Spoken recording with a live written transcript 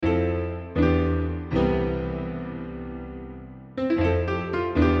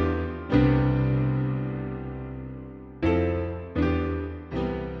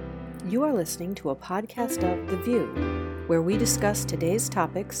You're listening to a podcast of The VUU, where we discuss today's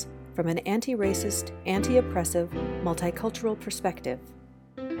topics from an anti-racist, anti-oppressive, multicultural perspective.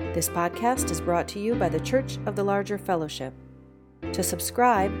 This podcast is brought to you by the Church of the Larger Fellowship. To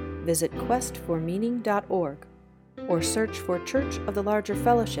subscribe, visit questformeaning.org or search for Church of the Larger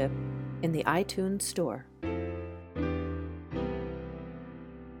Fellowship in the iTunes Store.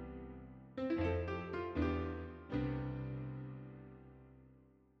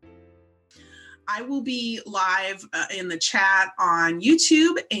 I will be live in the chat on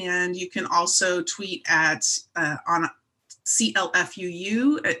YouTube, and you can also tweet at on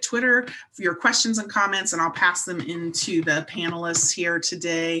CLFUU at Twitter for your questions and comments, and I'll pass them into the panelists here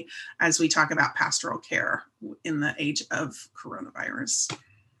today as we talk about pastoral care in the age of coronavirus.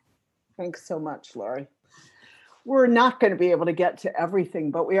 Thanks so much, Lori. We're not going to be able to get to everything,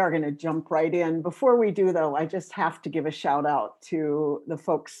 but we are going to jump right in. Before we do, though, I just have to give a shout out to the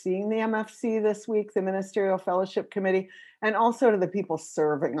folks seeing the MFC this week, the Ministerial Fellowship Committee, and also to the people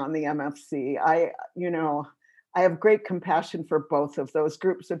serving on the MFC. I have great compassion for both of those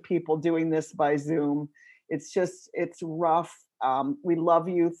groups of people doing this by Zoom. It's rough. We love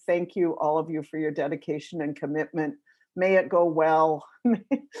you. Thank you, all of you, for your dedication and commitment. May it go well.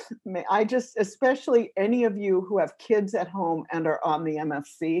 Especially any of you who have kids at home and are on the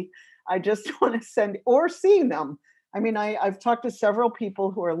MFC, I just want to send, or seeing them. I mean, I've talked to several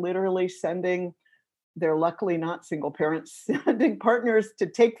people who are literally sending, they're luckily not single parents, sending partners to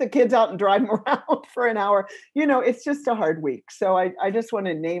take the kids out and drive them around for an hour. You know, it's just a hard week. So I just want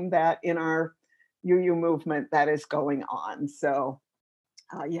to name that in our UU movement that is going on. So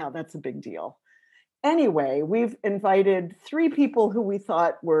that's a big deal. Anyway, we've invited three people who we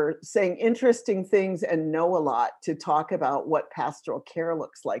thought were saying interesting things and know a lot to talk about what pastoral care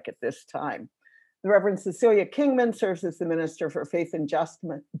looks like at this time. The Reverend Cecilia Kingman serves as the Minister for Faith and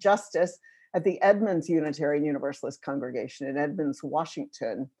Justice at the Edmonds Unitarian Universalist congregation in Edmonds,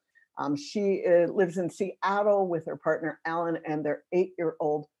 Washington. She lives in Seattle with her partner, Alan, and their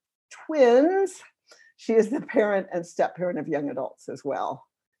 8-year-old twins. She is the parent and step-parent of young adults as well.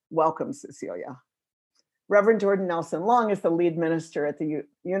 Welcome, Cecilia. Reverend Jordinn Nelson Long is the lead minister at the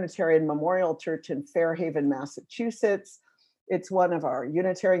Unitarian Memorial Church in Fairhaven, Massachusetts. It's one of our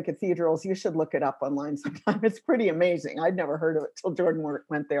Unitarian cathedrals. You should look it up online sometime. It's pretty amazing. I'd never heard of it till Jordinn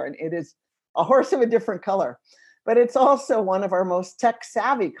went there, and it is a horse of a different color. But it's also one of our most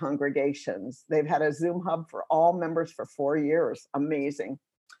tech-savvy congregations. They've had a Zoom hub for all members for 4 years. Amazing.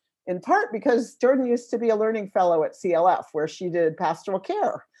 In part because Jordinn used to be a learning fellow at CLF, where she did pastoral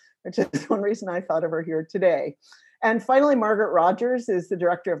care, which is one reason I thought of her here today. And finally, Margaret Rogers is the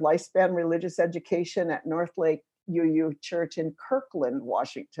Director of Lifespan Religious Education at Northlake UU Church in Kirkland,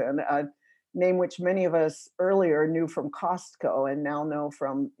 Washington, a name which many of us earlier knew from Costco and now know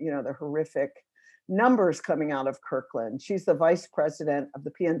from, the horrific numbers coming out of Kirkland. She's the Vice President of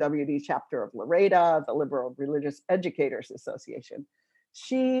the PNWD chapter of Laredo, the Liberal Religious Educators Association.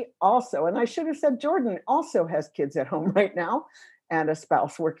 She also, and I should have said Jordinn also has kids at home right now, and a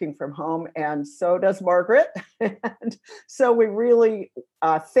spouse working from home, and so does Margaret. And so we really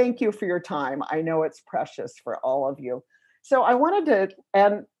thank you for your time. I know it's precious for all of you. So I wanted to,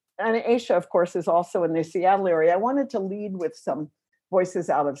 and Aisha, of course, is also in the Seattle area. I wanted to lead with some voices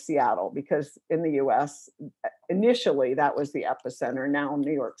out of Seattle, because in the US, initially that was the epicenter. Now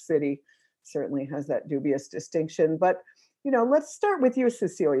New York City certainly has that dubious distinction. But, let's start with you,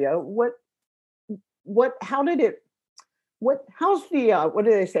 Cecilia. How's the, what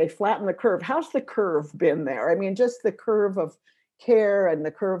do they say, flatten the curve? How's the curve been there? I mean, just the curve of care and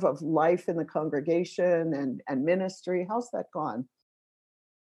the curve of life in the congregation and ministry. How's that gone?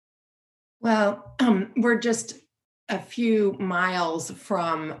 Well, we're just a few miles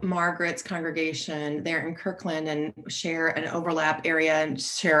from Margaret's congregation there in Kirkland, and share an overlap area and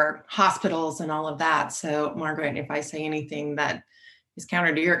share hospitals and all of that. So Margaret, if I say anything that is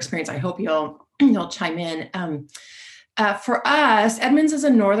counter to your experience, I hope you'll chime in. For us, Edmonds is a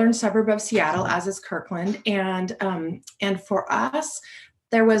northern suburb of Seattle, as is Kirkland. And for us,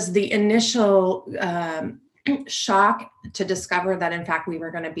 there was the initial shock to discover that, in fact, we were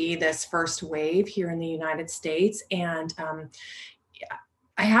going to be this first wave here in the United States. And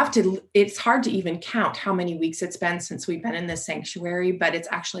it's hard to even count how many weeks it's been since we've been in this sanctuary, but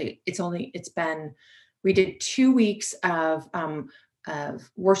we did 2 weeks of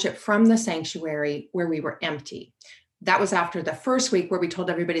worship from the sanctuary where we were empty. That was after the first week where we told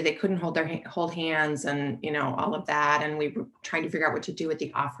everybody they couldn't hold hands and, all of that. And we were trying to figure out what to do with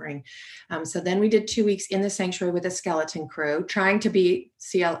the offering. So then we did 2 weeks in the sanctuary with a skeleton crew, trying to be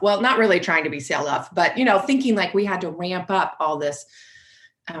CLF, well, not really trying to be CLF, but, thinking like we had to ramp up all this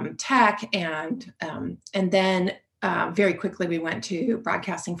tech, and then very quickly we went to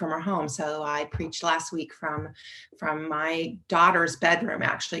broadcasting from our home. So I preached last week from my daughter's bedroom,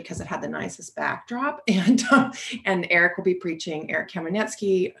 actually, because it had the nicest backdrop. And Eric will be preaching. Eric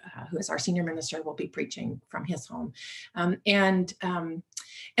Kamenetsky, who is our senior minister, will be preaching from his home.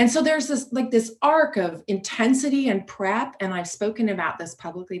 And so there's this arc of intensity and prep, and I've spoken about this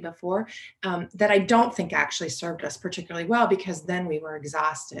publicly before, that I don't think actually served us particularly well, because then we were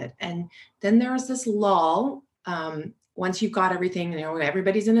exhausted. And then there was this lull. Once you've got everything,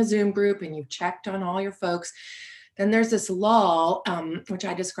 everybody's in a Zoom group and you've checked on all your folks, then there's this lull, which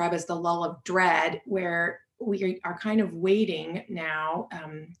I describe as the lull of dread, where we are kind of waiting now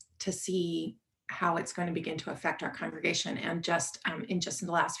to see how it's going to begin to affect our congregation. And just in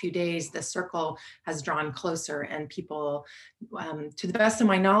the last few days, the circle has drawn closer, and people, to the best of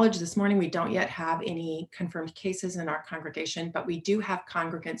my knowledge this morning, we don't yet have any confirmed cases in our congregation, but we do have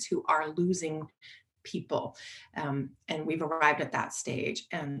congregants who are losing people. And we've arrived at that stage.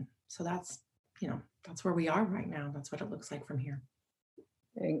 And so that's where we are right now. That's what it looks like from here.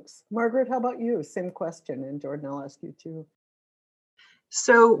 Thanks. Margaret, how about you? Same question. And Jordinn, I'll ask you too.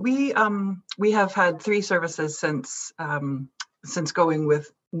 So we have had 3 services since going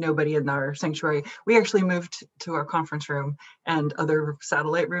with nobody in our sanctuary. We actually moved to our conference room and other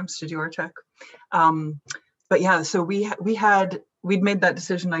satellite rooms to do our check. But yeah, so we'd made that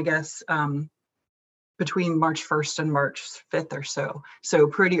decision, I guess, between March 1st and March 5th or so. So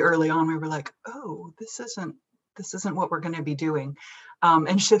pretty early on, we were like, oh, this isn't what we're going to be doing,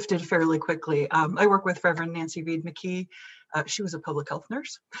 and shifted fairly quickly. I work with Reverend Nancy Reed McKee. She was a public health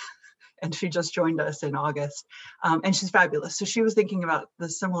nurse, and she just joined us in August, and she's fabulous. So she was thinking about the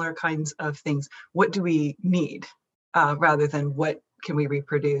similar kinds of things. What do we need, rather than what can we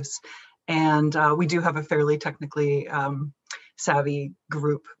reproduce? And we do have a fairly technically savvy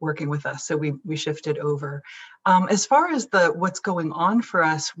group working with us, so we shifted over. As far as what's going on for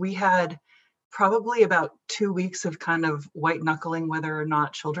us, we had probably about 2 weeks of kind of white knuckling whether or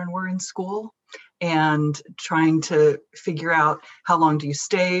not children were in school, and trying to figure out how long do you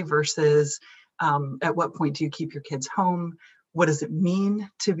stay versus at what point do you keep your kids home? What does it mean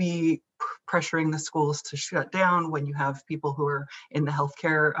to be pressuring the schools to shut down when you have people who are in the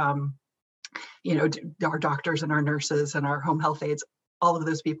healthcare, our doctors and our nurses and our home health aides? All of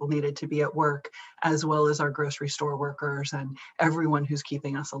those people needed to be at work, as well as our grocery store workers and everyone who's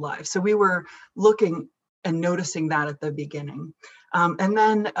keeping us alive. So we were looking and noticing that at the beginning. And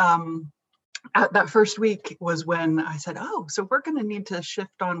then at that first week was when I said, oh, so we're going to need to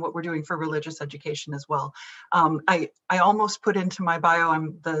shift on what we're doing for religious education as well. I almost put into my bio,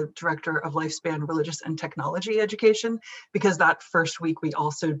 I'm the director of Lifespan Religious and Technology Education, because that first week we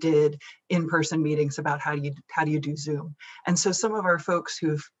also did in-person meetings about how do you do Zoom. And so some of our folks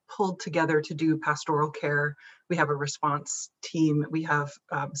who've pulled together to do pastoral care, we have a response team, we have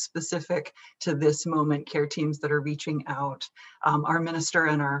specific to this moment care teams that are reaching out. Our minister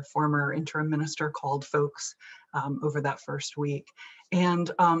and our former interim minister called folks over that first week. And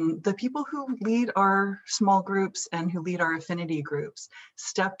the people who lead our small groups and who lead our affinity groups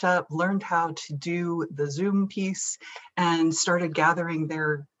stepped up, learned how to do the Zoom piece, and started gathering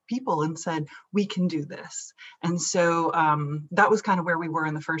their people and said, we can do this. And so that was kind of where we were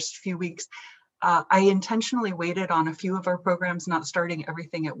in the first few weeks. I intentionally waited on a few of our programs, not starting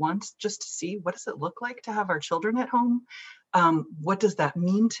everything at once, just to see what does it look like to have our children at home? What does that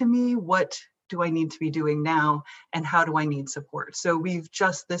mean to me? What do I need to be doing now? And how do I need support? So we've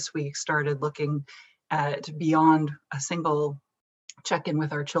just this week started looking at beyond a single check-in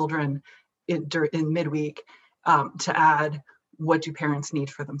with our children in midweek to add, what do parents need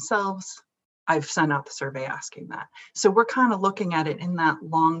for themselves? I've sent out the survey asking that. So we're kind of looking at it in that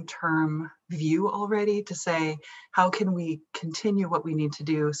long-term view already to say, how can we continue what we need to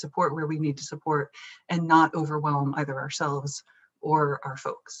do, support where we need to support, and not overwhelm either ourselves or our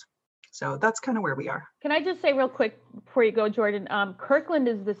folks. So that's kind of where we are. Can I just say real quick before you go, Jordinn, Kirkland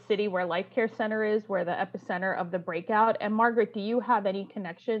is the city where Life Care Center is, where the epicenter of the breakout. And Margaret, do you have any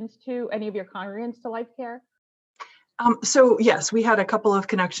connections to any of your congregants to Life Care? So yes, we had a couple of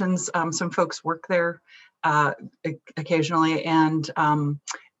connections. Some folks work there occasionally, and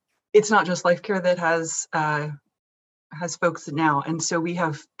it's not just Life Care that has folks now. And so we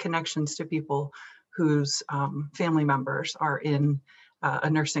have connections to people whose family members are in a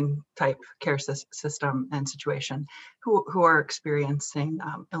nursing type care system and situation who are experiencing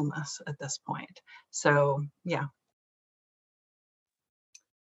illness at this point. So yeah.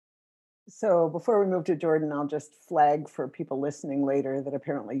 So before we move to Jordinn, I'll just flag for people listening later that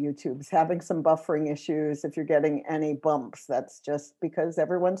apparently YouTube's having some buffering issues. If you're getting any bumps, that's just because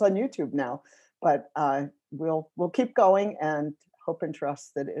everyone's on YouTube now. But we'll keep going and hope and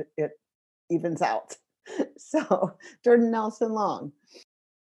trust that it evens out. So Jordinn Nelson Long.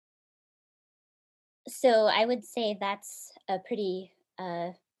 So I would say that's a pretty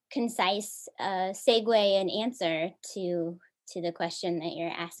concise segue and answer to the question that you're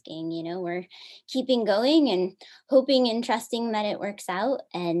asking. You know, we're keeping going and hoping and trusting that it works out.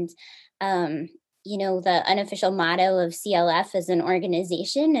 And, you know, the unofficial motto of CLF as an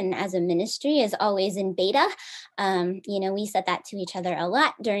organization and as a ministry is always in beta. You know, we said that to each other a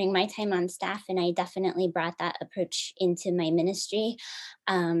lot during my time on staff, and I definitely brought that approach into my ministry,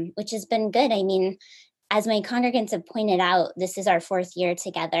 which has been good. I mean, as my congregants have pointed out, this is our 4th year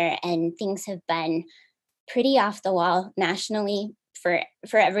together, and things have been pretty off the wall nationally for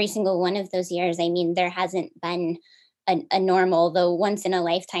every single one of those years. I mean, there hasn't been a normal, though once in a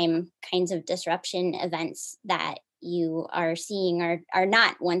lifetime kinds of disruption events that you are seeing are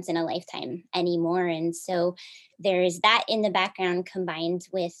not once in a lifetime anymore. And so there's that in the background, combined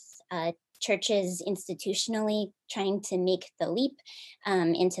with churches institutionally trying to make the leap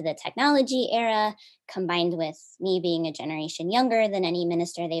into the technology era, combined with me being a generation younger than any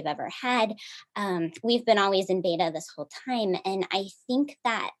minister they've ever had. We've been always in beta this whole time. And I think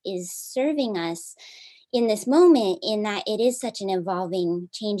that is serving us in this moment, in that it is such an evolving,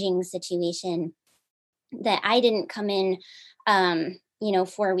 changing situation, that I didn't come in, you know,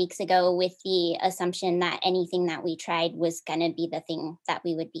 4 weeks ago with the assumption that anything that we tried was going to be the thing that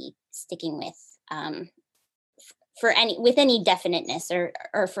we would be sticking with with any definiteness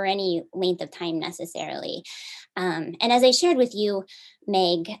or for any length of time necessarily. And as I shared with you,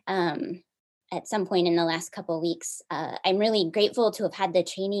 Meg, at some point in the last couple of weeks, I'm really grateful to have had the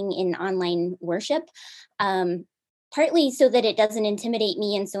training in online worship. Partly so that it doesn't intimidate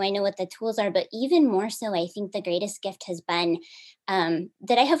me, and so I know what the tools are, but even more so, I think the greatest gift has been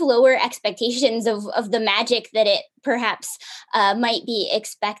that I have lower expectations of the magic that it perhaps might be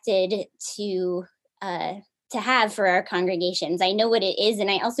expected to have for our congregations. I know what it is,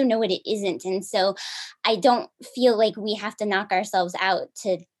 and I also know what it isn't, and so I don't feel like we have to knock ourselves out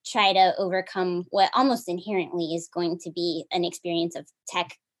to try to overcome what almost inherently is going to be an experience of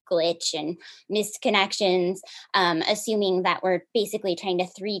tech glitch and missed connections, assuming that we're basically trying to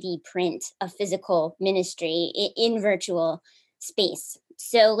 3D print a physical ministry in virtual space.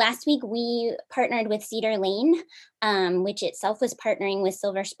 So last week we partnered with Cedar Lane, which itself was partnering with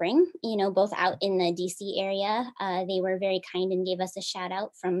Silver Spring, you know, both out in the DC area. They were very kind and gave us a shout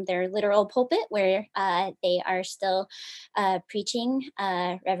out from their literal pulpit where they are still preaching,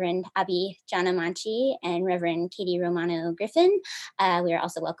 Reverend Abi Janamanchi and Reverend Katie Romano Griffin. We were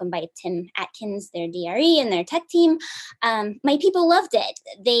also welcomed by Tim Atkins, their DRE and their tech team. My people loved it.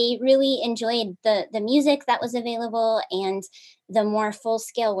 They really enjoyed the music that was available and the more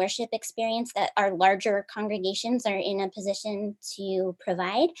full-scale worship experience that our larger congregations are in a position to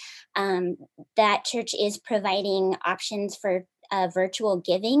provide. That church is providing options for virtual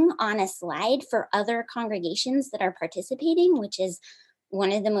giving on a slide for other congregations that are participating, which is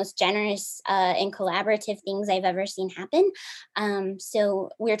one of the most generous and collaborative things I've ever seen happen. So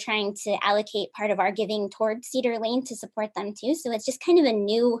we're trying to allocate part of our giving toward Cedar Lane to support them too. So it's just kind of a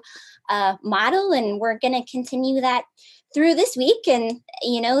new model, and we're going to continue that through this week. And,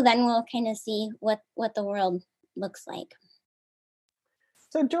 you know, then we'll kind of see what the world looks like.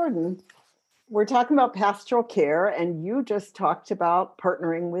 So Jordinn, we're talking about pastoral care, and you just talked about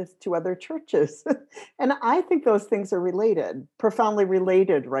partnering with 2 other churches. And I think those things are related, profoundly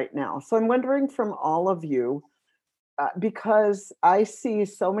related right now. So I'm wondering from all of you, because I see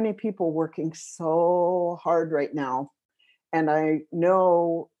so many people working so hard right now, and I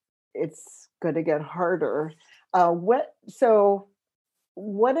know it's going to get harder. What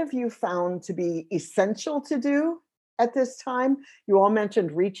have you found to be essential to do at this time? You all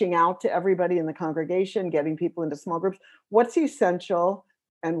mentioned reaching out to everybody in the congregation, getting people into small groups. What's essential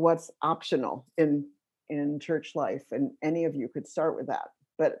and what's optional in church life? And any of you could start with that.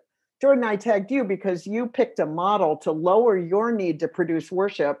 But Jordinn, I tagged you because you picked a model to lower your need to produce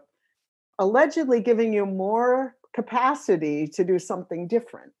worship, allegedly giving you more capacity to do something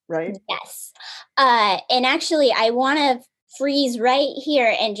different, right? Yes. And actually, I want to freeze right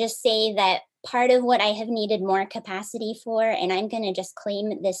here and just say that part of what I have needed more capacity for, and I'm going to just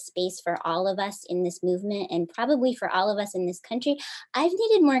claim this space for all of us in this movement and probably for all of us in this country, I've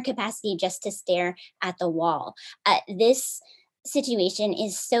needed more capacity just to stare at the wall. This situation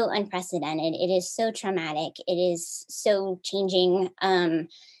is so unprecedented. It is so traumatic. It is so changing.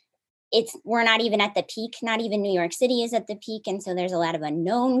 we're not even at the peak. Not even New York City is at the peak. And so there's a lot of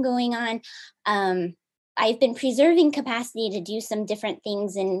unknown going on. I've been preserving capacity to do some different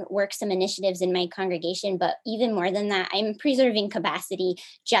things and work some initiatives in my congregation. But even more than that, I'm preserving capacity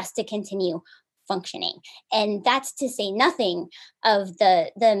just to continue functioning. And that's to say nothing of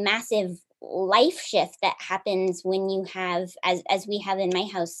the massive life shift that happens when you have, as we have in my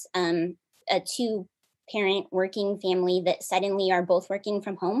house, a 2-parent working family that suddenly are both working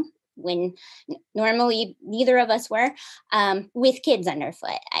from home when normally neither of us were, with kids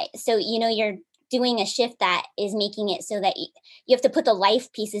underfoot. So, you're doing a shift that is making it so that you have to put the life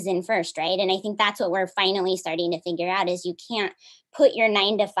pieces in first, right? And I think that's what we're finally starting to figure out is you can't put your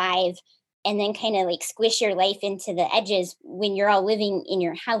 9 to 5 and then kind of like squish your life into the edges when you're all living in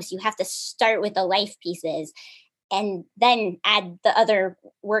your house. You have to start with the life pieces and then add the other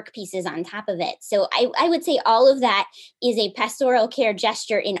work pieces on top of it. So I would say all of that is a pastoral care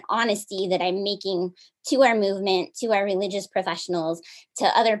gesture in honesty that I'm making to our movement, to our religious professionals, to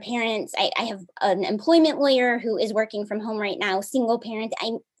other parents. I have an employment lawyer who is working from home right now, single parent.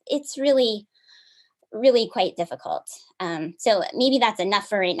 It's really quite difficult. So maybe that's enough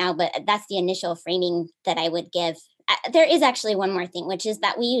for right now, but that's the initial framing that I would give. There is actually one more thing, which is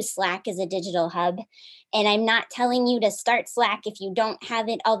that we use Slack as a digital hub. And I'm not telling you to start Slack if you don't have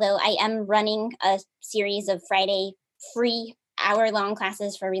it, although I am running a series of Friday free hour-long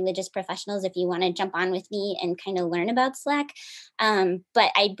classes for religious professionals if you want to jump on with me and kind of learn about Slack.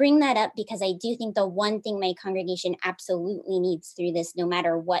 But I bring that up because I do think the one thing my congregation absolutely needs through this, no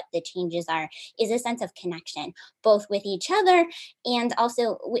matter what the changes are, is a sense of connection, both with each other and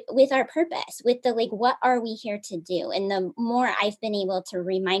also with our purpose, with the what are we here to do? And the more I've been able to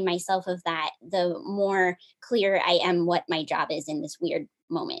remind myself of that, the more clear I am what my job is in this weird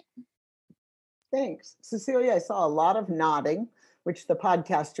moment. Thanks. Cecilia, I saw a lot of nodding, which the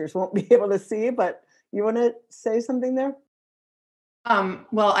podcasters won't be able to see, but you want to say something there?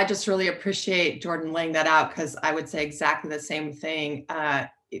 Well, I just really appreciate Jordinn laying that out because I would say exactly the same thing.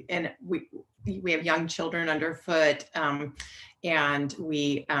 And we have young children underfoot, and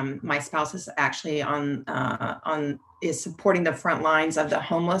my spouse is actually is supporting the front lines of the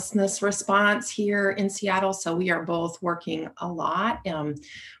homelessness response here in Seattle. So we are both working a lot.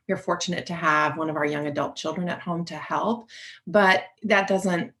 We're fortunate to have one of our young adult children at home to help, but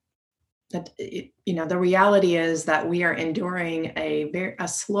the reality is that we are enduring a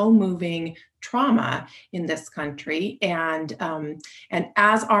slow moving trauma in this country. And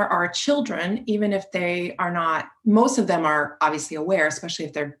as are our children, even if they are not, most of them are obviously aware, especially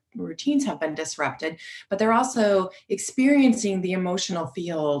if their routines have been disrupted, but they're also experiencing the emotional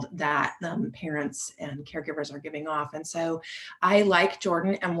field that parents and caregivers are giving off. And so I, like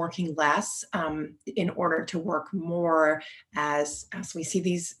Jordinn, am working less in order to work more as we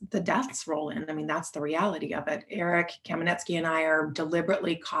see the deaths roll in. I mean, that's the reality of it. Eric Kamenetsky and I are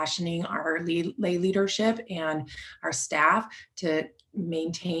deliberately cautioning our lay leadership and our staff to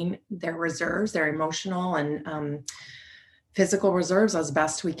maintain their reserves, their emotional and physical reserves as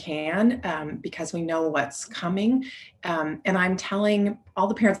best we can, because we know what's coming. And I'm telling all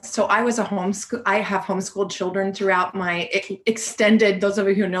the parents, so I have homeschooled children throughout my extended, those of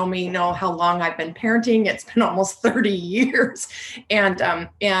you who know me know how long I've been parenting. It's been almost 30 years. And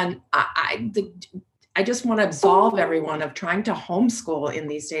I just want to absolve everyone of trying to homeschool in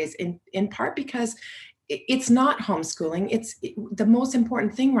these days, in part because it's not homeschooling. The most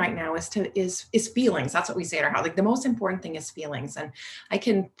important thing right now is feelings. That's what we say at our house. The most important thing is feelings. And I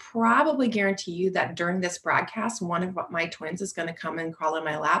can probably guarantee you that during this broadcast, one of my twins is going to come and crawl in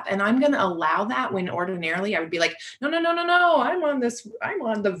my lap, and I'm going to allow that when ordinarily I would be like, no, I'm on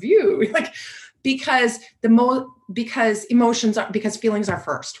the VUU, because feelings are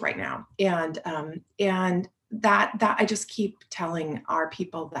first right now. And that I just keep telling our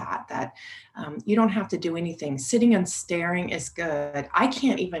people that you don't have to do anything. Sitting and staring is good. I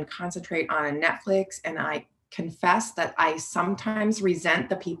can't even concentrate on Netflix, and I confess that I sometimes resent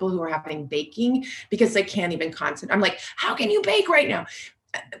the people who are having baking because they can't even concentrate. I'm like, how can you bake right now?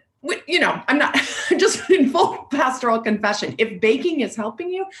 I'm not just in full pastoral confession. If baking is helping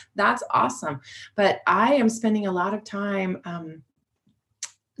you, that's awesome. But I am spending a lot of time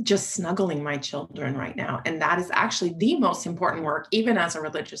just snuggling my children right now. And that is actually the most important work, even as a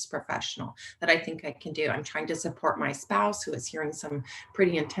religious professional, that I think I can do. I'm trying to support my spouse, who is hearing some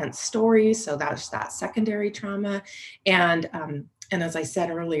pretty intense stories. So that's that secondary trauma. And as I said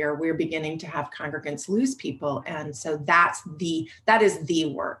earlier, we're beginning to have congregants lose people. And so that is the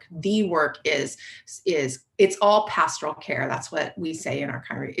work. The work is it's all pastoral care. That's what we say in our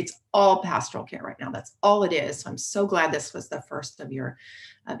congregation. It's all pastoral care right now. That's all it is. So I'm so glad this was the first of your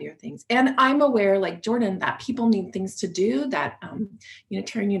things. And I'm aware, like Jordinn, that people need things to do, that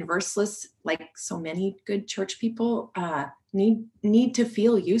Unitarian Universalists, like so many good church people, need to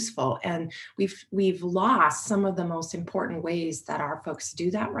feel useful. And we've lost some of the most important ways that our folks do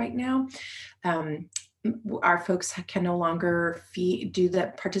that right now. Our folks can no longer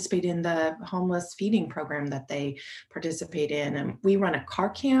participate in the homeless feeding program that they participate in. And we run a car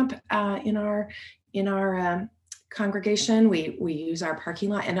camp in our congregation. We use our parking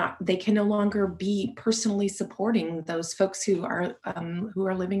lot, and they can no longer be personally supporting those folks who are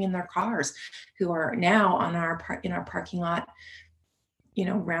living in their cars, who are now in our parking lot,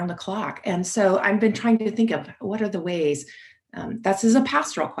 round the clock. And so I've been trying to think of what are the ways. This is a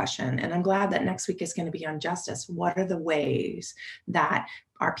pastoral question, and I'm glad that next week is going to be on justice. What are the ways that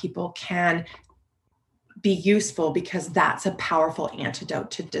our people can be useful? Because that's a powerful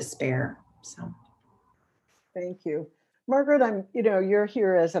antidote to despair. So. Thank you. Margaret, you're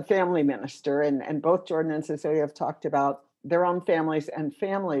here as a family minister, and both Jordinn and Cecilia have talked about their own families,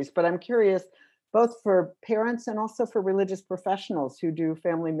 but I'm curious, both for parents and also for religious professionals who do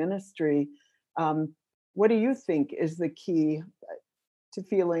family ministry, what do you think is the key to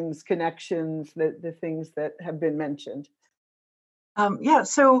feelings, connections, the things that have been mentioned?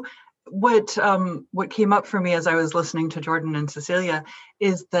 So what came up for me as I was listening to Jordinn and Cecilia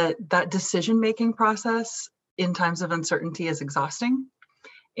is that decision-making process in times of uncertainty is exhausting,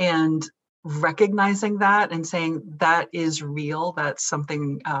 and recognizing that and saying that is real, that's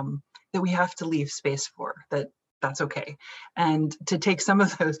something that we have to leave space for, that's okay. And to take some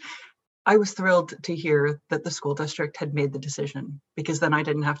of those, I was thrilled to hear that the school district had made the decision, because then I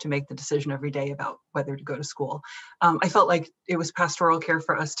didn't have to make the decision every day about whether to go to school. I felt like it was pastoral care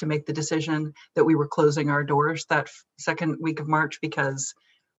for us to make the decision that we were closing our doors that second week of March, because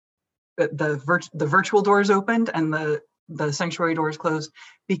the virtual doors opened and the sanctuary doors closed,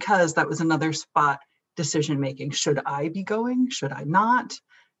 because that was another spot decision making. Should I be going? Should I not?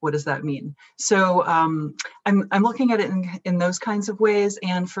 What does that mean? So I'm looking at it in those kinds of ways,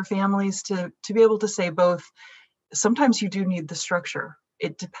 and for families to be able to say both. Sometimes you do need the structure.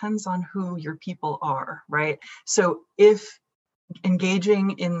 It depends on who your people are, right? So if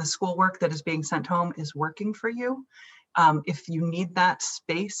engaging in the schoolwork that is being sent home is working for you, if you need that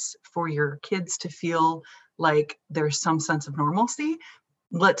space for your kids to feel like there's some sense of normalcy,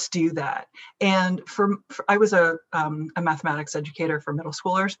 let's do that. And I was a mathematics educator for middle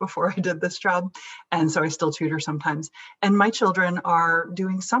schoolers before I did this job. And so I still tutor sometimes. And my children are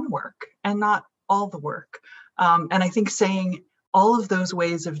doing some work and not all the work. And I think saying all of those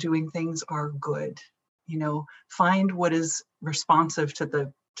ways of doing things are good. Find what is responsive to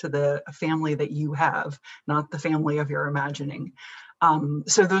the family that you have, not the family of your imagining.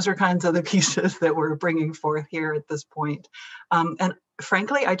 So those are kinds of the pieces that we're bringing forth here at this point. And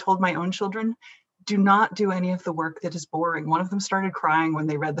frankly, I told my own children, do not do any of the work that is boring. One of them started crying when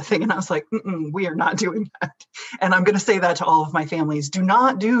they read the thing, and I was like, we are not doing that. And I'm going to say that to all of my families. Do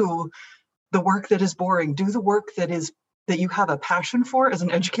not do the work that is boring. Do the work that you have a passion for. As an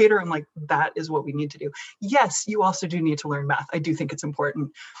educator, I'm like, that is what we need to do. Yes, you also do need to learn math. I do think it's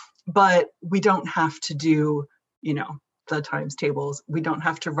important, but we don't have to do, the times tables. We don't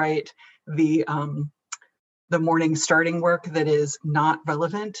have to write the morning starting work that is not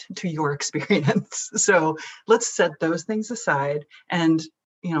relevant to your experience. So let's set those things aside and,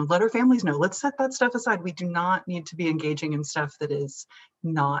 let our families know, let's set that stuff aside. We do not need to be engaging in stuff that is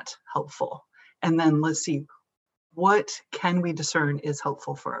not helpful. And then let's see, what can we discern is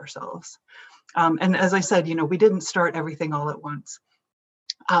helpful for ourselves? And as I said, we didn't start everything all at once.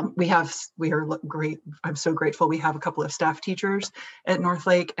 We are great. I'm so grateful. We have a couple of staff teachers at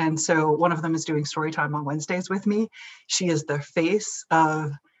Northlake. And so one of them is doing story time on Wednesdays with me. She is the face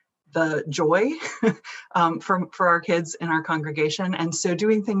of the joy for our kids in our congregation. And so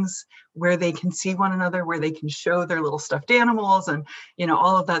doing things where they can see one another, where they can show their little stuffed animals and,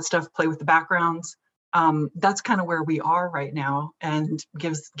 all of that stuff, play with the backgrounds. That's kind of where we are right now, and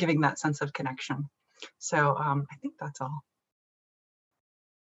giving that sense of connection. So I think that's all.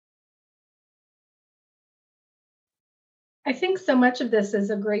 I think so much of this is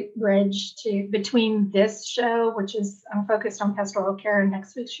a great bridge between this show, which is focused on pastoral care, and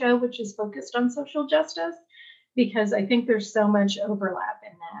next week's show, which is focused on social justice, because I think there's so much overlap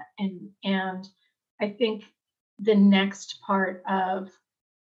in that. And I think the next part of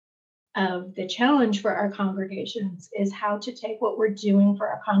of the challenge for our congregations is how to take what we're doing for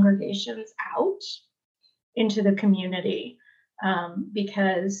our congregations out into the community,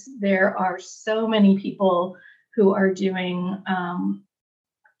 because there are so many people who are doing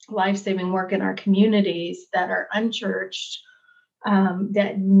life-saving work in our communities that are unchurched,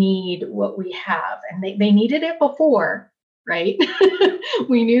 that need what we have, and they needed it before, right?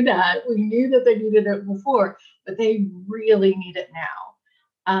 We knew that they needed it before, but they really need it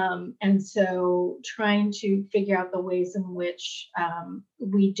now. And so trying to figure out the ways in which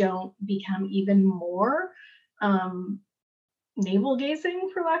we don't become even more navel gazing,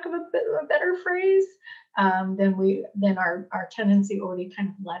 for lack of a better phrase, than our tendency already kind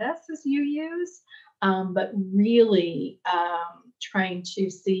of led us as UUs, but really trying to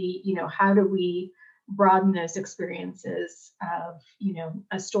see, how do we broaden those experiences of,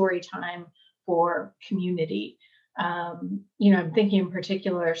 a story time for community. I'm thinking in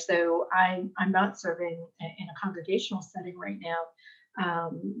particular, so I'm not serving in a congregational setting right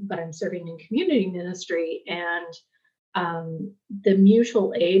now, but I'm serving in community ministry, and the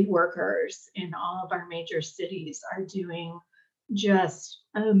mutual aid workers in all of our major cities are doing just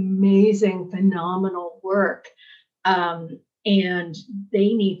amazing, phenomenal work. And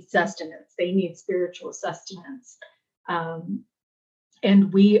they need sustenance. They need spiritual sustenance.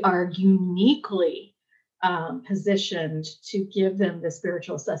 And we are uniquely positioned to give them the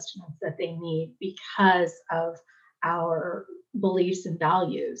spiritual sustenance that they need because of our beliefs and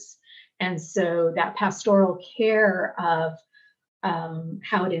values. And so that pastoral care of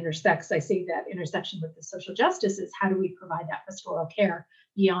how it intersects, I see that intersection with the social justice, is how do we provide that pastoral care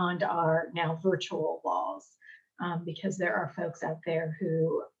beyond our now virtual walls? Because there are folks out there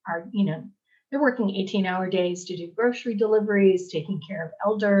who are, they're working 18-hour days to do grocery deliveries, taking care of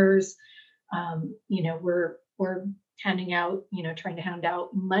elders. We're handing out, trying to hand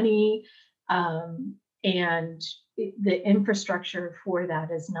out money, and the infrastructure for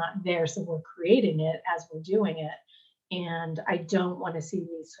that is not there. So we're creating it as we're doing it. And I don't want to see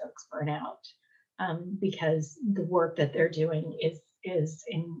these folks burn out, because the work that they're doing is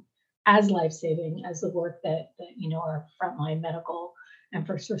as life-saving as the work that our frontline medical and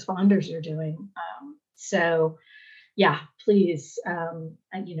first responders are doing. So yeah, please.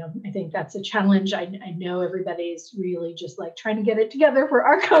 I think that's a challenge. I know everybody's really just like trying to get it together for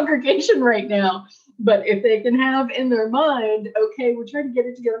our congregation right now. But if they can have in their mind, okay, we're trying to get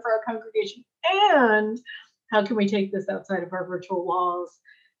it together for our congregation, and how can we take this outside of our virtual walls?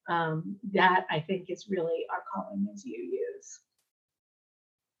 That I think is really our calling as UUs.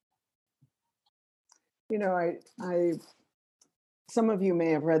 Some of you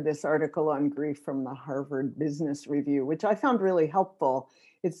may have read this article on grief from the Harvard Business Review, which I found really helpful.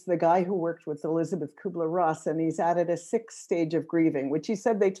 It's the guy who worked with Elizabeth Kubler-Ross, and he's added a 6th stage of grieving, which he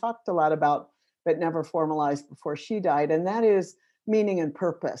said they talked a lot about, but never formalized before she died. And that is meaning and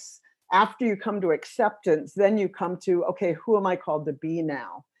purpose. After you come to acceptance, then you come to, okay, who am I called to be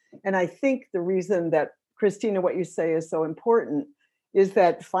now? And I think the reason that, Christina, what you say is so important is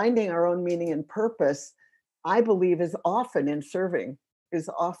that finding our own meaning and purpose, I believe, is often in serving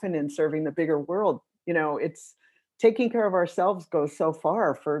the bigger world. It's taking care of ourselves goes so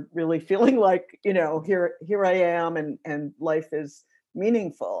far for really feeling like, here I am and life is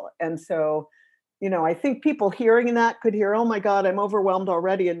meaningful. And so, I think people hearing that could hear, oh my God, I'm overwhelmed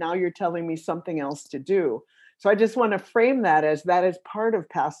already. And now you're telling me something else to do. So I just want to frame that as part of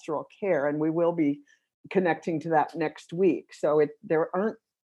pastoral care. And we will be connecting to that next week. So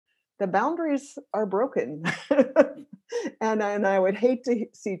the boundaries are broken. and I would hate to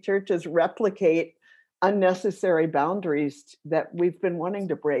see churches replicate unnecessary boundaries that we've been wanting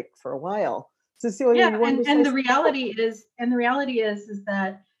to break for a while. Cecilia, and the reality is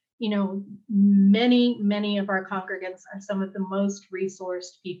that, many of our congregants are some of the most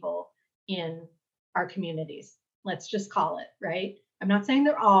resourced people in our communities. Let's just call it, right? I'm not saying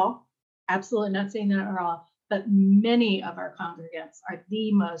they're all, absolutely not saying they're all, but many of our congregants are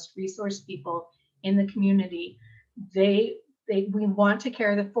the most resourced people in the community. We want to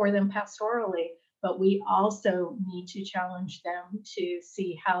care for them pastorally, but we also need to challenge them to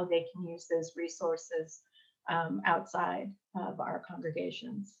see how they can use those resources outside of our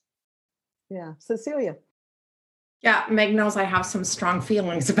congregations. Yeah, Cecilia. Yeah, Meg knows I have some strong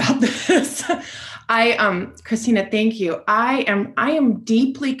feelings about this. Christina, thank you. I am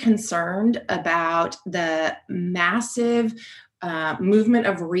deeply concerned about the massive movement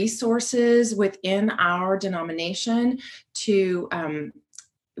of resources within our denomination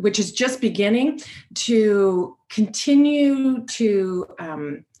which is just beginning to continue to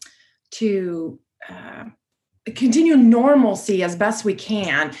continue normalcy as best we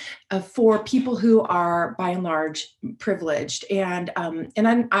can for people who are by and large privileged. And I'm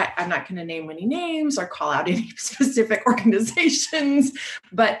not going to name any names or call out any specific organizations,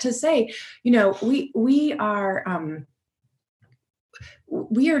 but to say, we are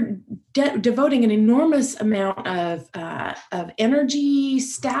devoting an enormous amount of energy,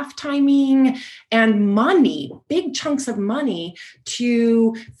 staff timing, and money, big chunks of money,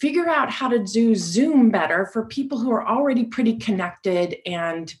 to figure out how to do Zoom better for people who are already pretty connected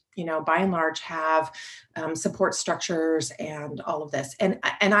and, by and large have support structures and all of this. And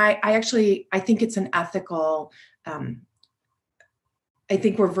I think it's an ethical, I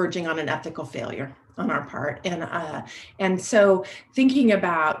think we're verging on an ethical failure on our part. And so thinking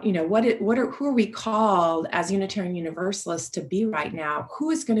about, who are we called as Unitarian Universalists to be right now? Who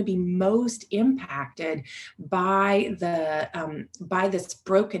is going to be most impacted by this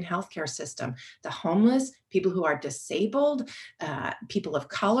broken healthcare system? The homeless, people who are disabled, people of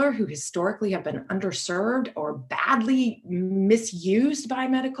color who historically have been underserved or badly misused by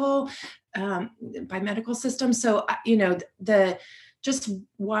medical systems. So, just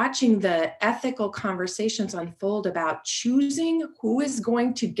watching the ethical conversations unfold about choosing who is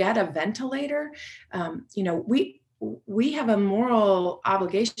going to get a ventilator, we have a moral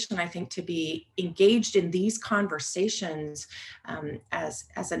obligation, I think, to be engaged in these conversations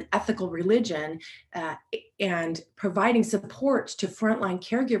as an ethical religion, and providing support to frontline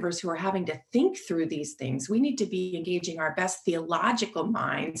caregivers who are having to think through these things. We need to be engaging our best theological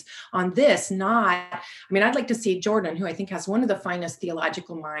minds on this. I'd like to see Jordinn, who I think has one of the finest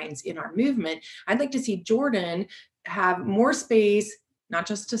theological minds in our movement. I'd like to see Jordinn have more space, not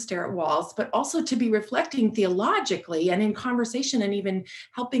just to stare at walls, but also to be reflecting theologically and in conversation, and even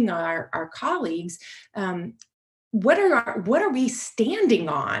helping our colleagues. What are we standing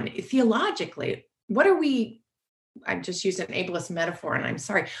on theologically? What are we? I just used an ableist metaphor, and I'm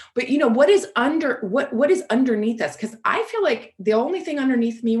sorry, but what is underneath us? Because I feel like the only thing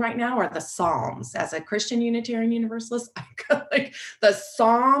underneath me right now are the Psalms. As a Christian Unitarian Universalist, I've got like the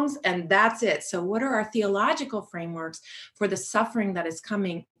Psalms, and that's it. So what are our theological frameworks for the suffering that is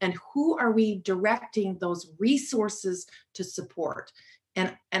coming, and who are we directing those resources to support?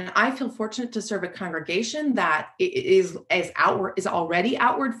 And I feel fortunate to serve a congregation that is already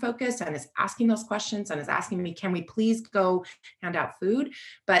outward focused and is asking those questions and is asking me, can we please go hand out food?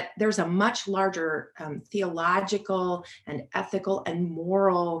 But there's a much larger theological and ethical and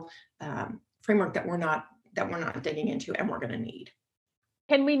moral framework that we're not digging into, and we're going to need.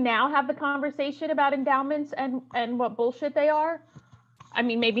 Can we now have the conversation about endowments and what bullshit they are? I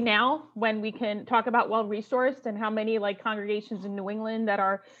mean, maybe now when we can talk about well-resourced and how many congregations in New England that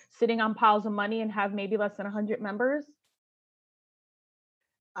are sitting on piles of money and have maybe less than 100 members.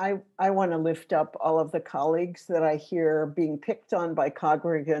 I want to lift up all of the colleagues that I hear being picked on by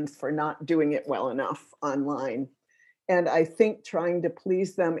congregants for not doing it well enough online. And I think trying to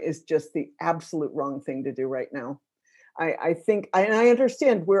please them is just the absolute wrong thing to do right now. I think, and I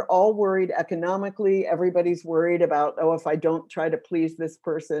understand we're all worried economically. Everybody's worried about, if I don't try to please this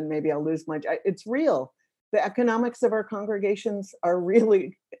person, maybe I'll lose my job. It's real. The economics of our congregations are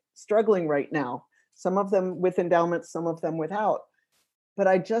really struggling right now. Some of them with endowments, some of them without. But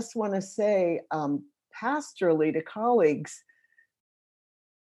I just want to say pastorally to colleagues,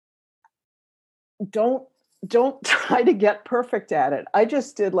 don't try to get perfect at it. I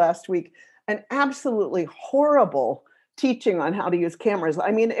just did last week an absolutely horrible teaching on how to use cameras.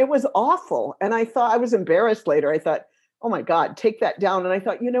 I mean, it was awful. And I thought, I was embarrassed later. I thought, oh my God, take that down. And I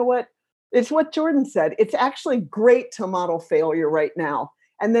thought, you know what? It's what Jordinn said. It's actually great to model failure right now.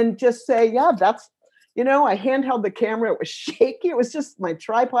 And then just say, yeah, that's, I handheld the camera. It was shaky. It was just my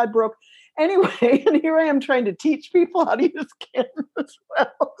tripod broke. Anyway, and here I am trying to teach people how to use cameras as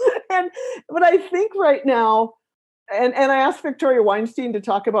well. But I think right now, and I asked Victoria Weinstein to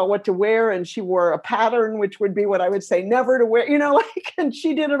talk about what to wear, and she wore a pattern, which would be what I would say never to wear, and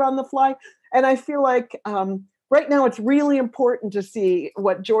she did it on the fly. And I feel like right now it's really important to see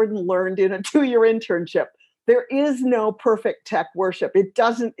what Jordinn learned in a 2-year internship. There is no perfect tech worship. It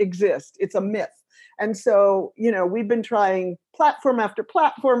doesn't exist. It's a myth. And so, we've been trying platform after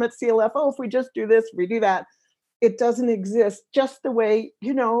platform at CLF. If we just do this, we do that. It doesn't exist just the way,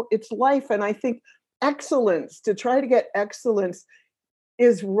 it's life. And I think to try to get excellence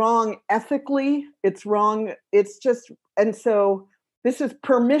is wrong ethically. It's wrong. It's just, and so this is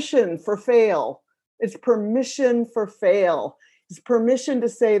permission for fail. It's permission for fail. It's permission to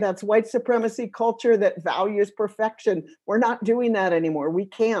say that's white supremacy culture that values perfection. We're not doing that anymore. We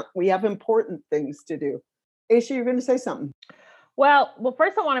can't. We have important things to do. Aisha, you're going to say something. Well,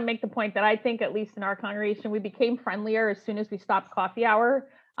 first I want to make the point that I think, at least in our congregation, we became friendlier as soon as we stopped coffee hour,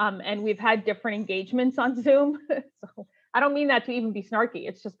 and we've had different engagements on Zoom. So I don't mean that to even be snarky.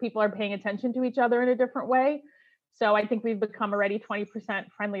 It's just people are paying attention to each other in a different way. So I think we've become already 20%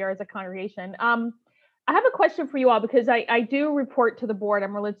 friendlier as a congregation. I have a question for you all, because I do report to the board.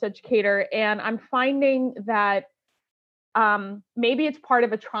 I'm a religious educator, and I'm finding that maybe it's part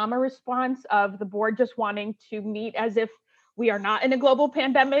of a trauma response of the board just wanting to meet as if we are not in a global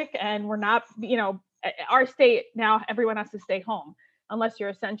pandemic and we're not, our state now, everyone has to stay home unless you're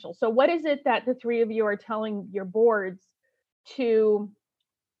essential. So what is it that the three of you are telling your boards to?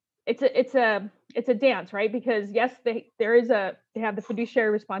 It's a dance, right? Because yes, they have the fiduciary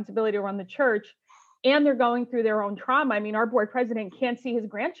responsibility to run the church, and they're going through their own trauma. I mean, our board president can't see his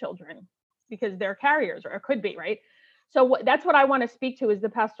grandchildren because they're carriers, or could be, right? So that's what I want to speak to, is the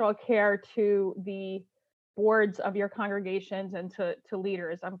pastoral care to the boards of your congregations and to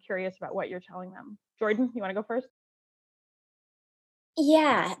leaders. I'm curious about what you're telling them. Jordinn, you want to go first?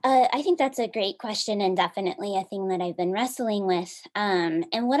 Yeah, I think that's a great question, and definitely a thing that I've been wrestling with. And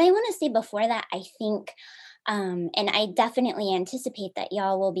what I want to say before that, I think, and I definitely anticipate that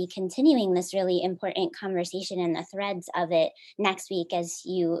y'all will be continuing this really important conversation and the threads of it next week as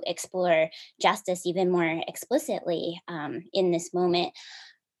you explore justice even more explicitly in this moment.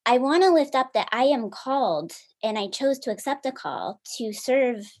 I want to lift up that I am called, and I chose to accept a call to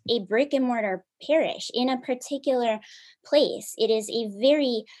serve a brick and mortar parish in a particular place. It is a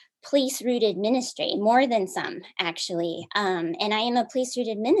very place-rooted ministry, more than some, actually. And I am a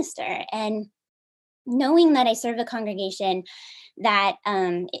place-rooted minister. And knowing that I serve a congregation that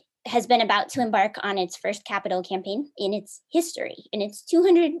has been about to embark on its first capital campaign in its history, in its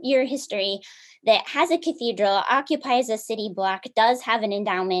 200-year history, that has a cathedral, occupies a city block, does have an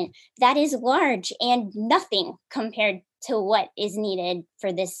endowment that is large and nothing compared to what is needed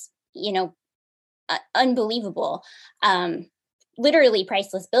for this, unbelievable, literally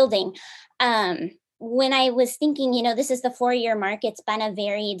priceless building. When I was thinking, this is the 4-year mark, it's been a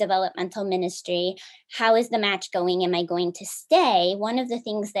very developmental ministry. How is the match going? Am I going to stay? One of the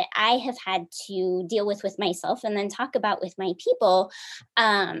things that I have had to deal with myself and then talk about with my people,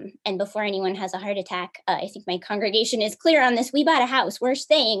 and before anyone has a heart attack, I think my congregation is clear on this. We bought a house, we're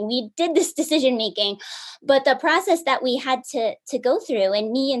staying, we did this decision making, but the process that we had to go through,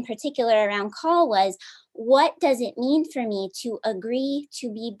 and me in particular around call, was, what does it mean for me to agree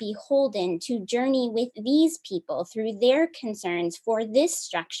to be beholden, to journey with these people through their concerns for this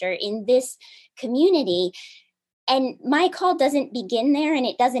structure in this community? And my call doesn't begin there and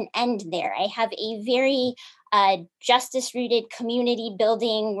it doesn't end there. I have a very justice-rooted community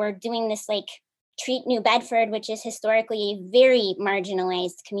building. We're doing this treat New Bedford, which is historically a very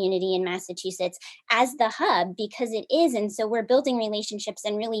marginalized community in Massachusetts, as the hub, because it is. And so we're building relationships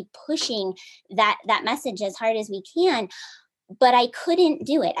and really pushing that message as hard as we can. But I couldn't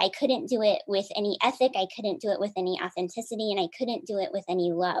do it. I couldn't do it with any ethic. I couldn't do it with any authenticity, and I couldn't do it with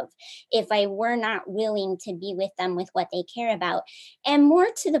any love if I were not willing to be with them with what they care about. And more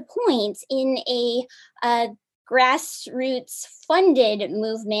to the point, in a grassroots funded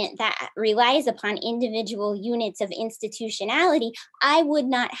movement that relies upon individual units of institutionality, I would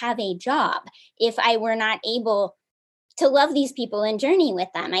not have a job if I were not able to love these people and journey with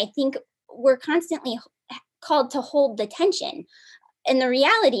them. I think we're constantly called to hold the tension and the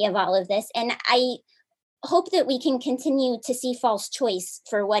reality of all of this. And I hope that we can continue to see false choice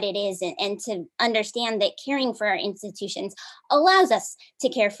for what it is, and to understand that caring for our institutions allows us to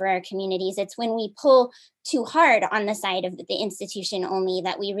care for our communities. It's when we pull too hard on the side of the institution only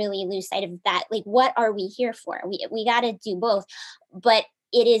that we really lose sight of that. What are we here for? We got to do both. But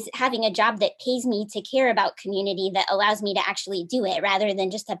it is having a job that pays me to care about community that allows me to actually do it, rather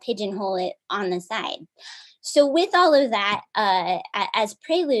than just to pigeonhole it on the side. So with all of that, as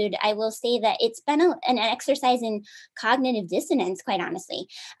prelude, I will say that it's been an exercise in cognitive dissonance, quite honestly,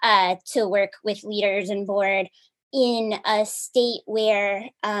 to work with leaders and board in a state where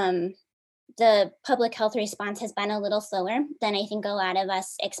the public health response has been a little slower than I think a lot of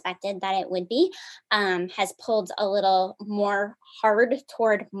us expected that it would be, has pulled a little more hard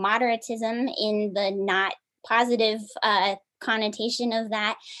toward moderatism in the not positive connotation of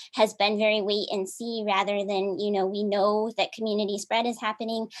that, has been very wait and see, rather than, we know that community spread is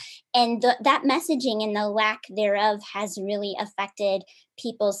happening. And that messaging and the lack thereof has really affected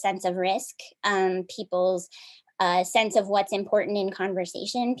people's sense of risk, people's sense of what's important in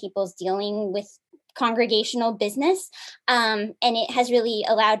conversation, people's dealing with congregational business. And it has really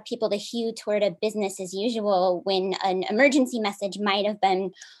allowed people to hew toward a business as usual when an emergency message might have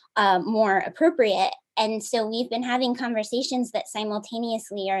been more appropriate. And so we've been having conversations that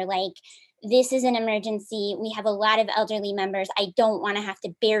simultaneously are like, this is an emergency. We have a lot of elderly members. I don't want to have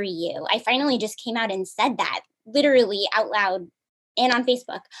to bury you. I finally just came out and said that literally out loud and on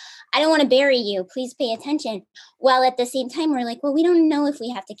Facebook. I don't want to bury you. Please pay attention. While at the same time, we're like, well, we don't know if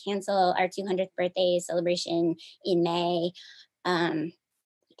we have to cancel our 200th birthday celebration in May.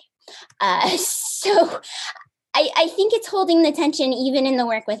 So I think it's holding the tension even in the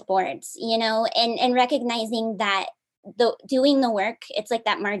work with boards, you know, and recognizing that doing the work, it's like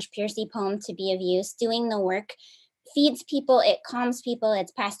that Marge Piercy poem, To Be of Use. Doing the work feeds people, it calms people,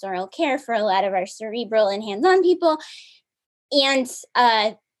 it's pastoral care for a lot of our cerebral and hands-on people, and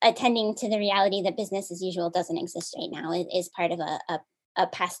attending to the reality that business as usual doesn't exist right now is part of a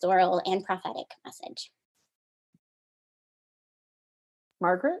pastoral and prophetic message.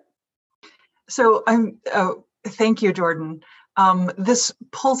 Margaret? So thank you, Jordinn. This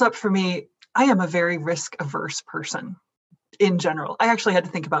pulls up for me. I am a very risk averse person in general. I actually had to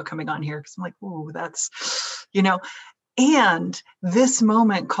think about coming on here because I'm like, ooh, that's, you know, and this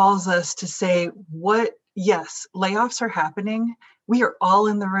moment calls us to say yes, layoffs are happening. We are all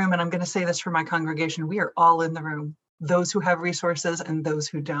in the room. And I'm going to say this for my congregation. We are all in the room, those who have resources and those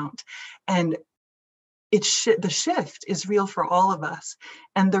who don't. And the shift is real for all of us.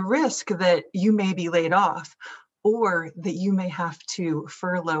 And the risk that you may be laid off, or that you may have to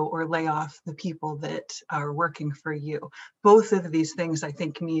furlough or lay off the people that are working for you. Both of these things, I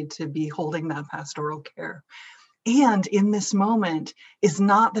think, need to be holding that pastoral care. And in this moment is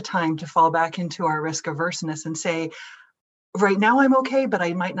not the time to fall back into our risk averseness and say, right now I'm okay, but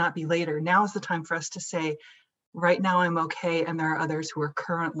I might not be later. Now is the time for us to say, right now I'm okay, and there are others who are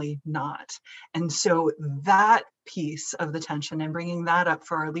currently not. And so that piece of the tension and bringing that up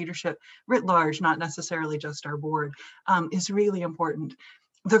for our leadership writ large, not necessarily just our board, is really important.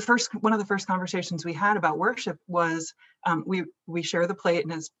 One of the first conversations we had about worship was we share the plate,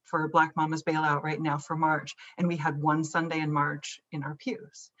 and it's for Black Mama's Bailout right now for March. And we had one Sunday in March in our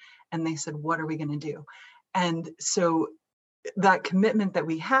pews. And they said, what are we going to do? And so that commitment that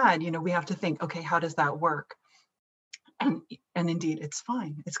we had, you know, we have to think, okay, how does that work? And indeed, it's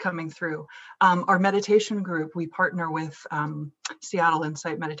fine. It's coming through. Our meditation group, we partner with Seattle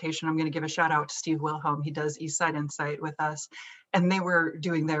Insight Meditation. I'm going to give a shout out to Steve Wilhelm. He does Eastside Insight with us. And they were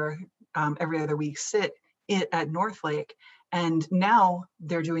doing their every other week sit at Northlake. And now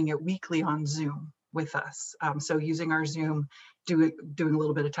they're doing it weekly on Zoom with us. So using our Zoom, doing a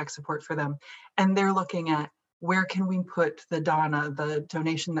little bit of tech support for them. And they're looking at, where can we put the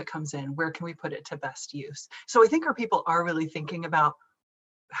donation that comes in? Where can we put it to best use? So I think our people are really thinking about,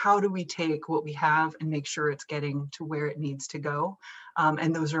 how do we take what we have and make sure it's getting to where it needs to go?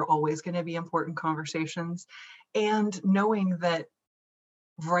 And those are always going to be important conversations. And knowing that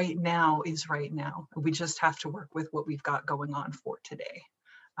right now is right now. We just have to work with what we've got going on for today.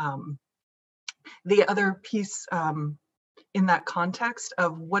 The other piece in that context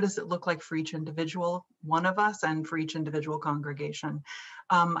of what does it look like for each individual one of us and for each individual congregation.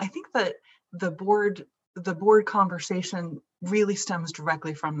 I think that the board conversation really stems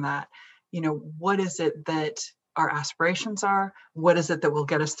directly from that. You know, what is it that our aspirations are? What is it that will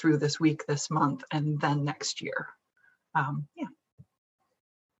get us through this week, this month, and then next year? Yeah.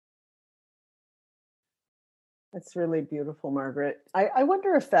 That's really beautiful, Margaret. I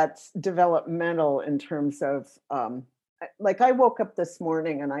wonder if that's developmental in terms of, like I woke up this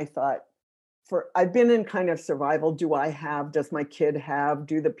morning and I thought, I've been in kind of survival. Does my kid have,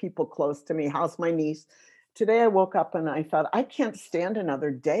 do the people close to me, how's my niece? Today I woke up and I thought, I can't stand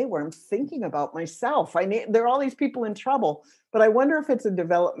another day where I'm thinking about myself. There are all these people in trouble, but I wonder if it's a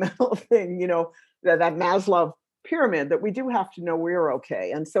developmental thing, you know, that Maslow pyramid, that we do have to know we're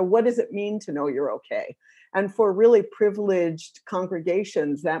okay. And so what does it mean to know you're okay? And for really privileged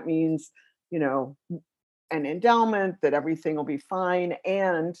congregations, that means, you know, an endowment, that everything will be fine.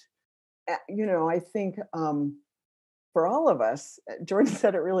 And, you know, I think for all of us, Jordinn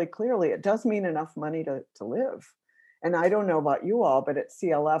said it really clearly, it does mean enough money to live. And I don't know about you all, but at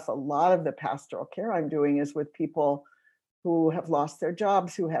CLF, a lot of the pastoral care I'm doing is with people who have lost their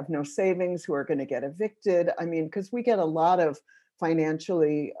jobs, who have no savings, who are going to get evicted. I mean, because we get a lot of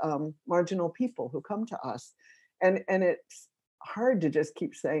financially marginal people who come to us. And it's hard to just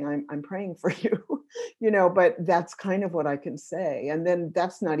keep saying, I'm praying for you, you know, but that's kind of what I can say. And then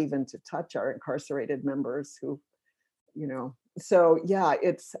that's not even to touch our incarcerated members who, you know, so yeah,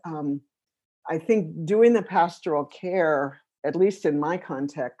 it's, I think doing the pastoral care, at least in my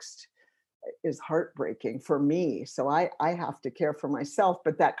context, is heartbreaking for me. So I have to care for myself,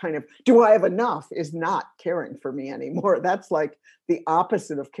 but that kind of, do I have enough, is not caring for me anymore. That's like the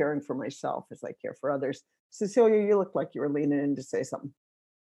opposite of caring for myself, is I care for others. Cecilia, you look like you were leaning in to say something.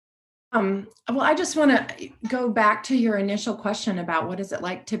 Well, I just want to go back to your initial question about what is it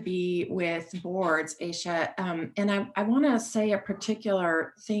like to be with boards, Aisha. And I want to say a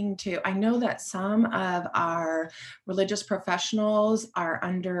particular thing too. I know that some of our religious professionals are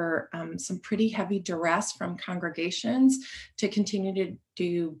under some pretty heavy duress from congregations to continue to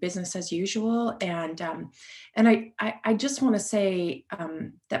do business as usual. And I just want to say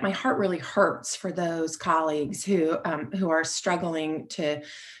that my heart really hurts for those colleagues who are struggling to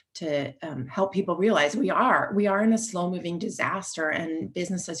help people realize we are in a slow-moving disaster, and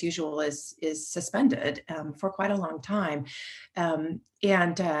business as usual is suspended for quite a long time.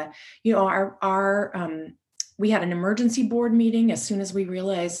 We had an emergency board meeting as soon as we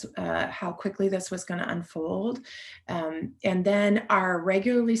realized how quickly this was going to unfold, and then our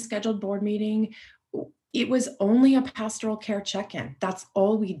regularly scheduled board meeting, it was only a pastoral care check-in. That's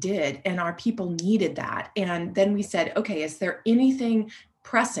all we did, and our people needed that. And then we said, okay, is there anything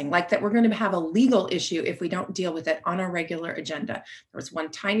pressing, like that we're going to have a legal issue if we don't deal with it on our regular agenda? There was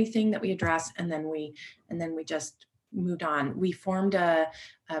one tiny thing that we addressed, and then we just moved on. We formed a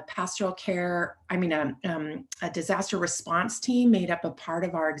pastoral care, a disaster response team made up a part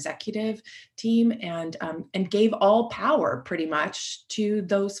of our executive team, and gave all power pretty much to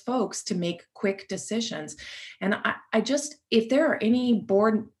those folks to make quick decisions. And I just, if there are any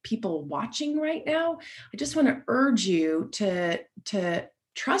board people watching right now, I just want to urge you to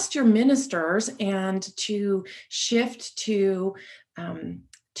trust your ministers and to shift to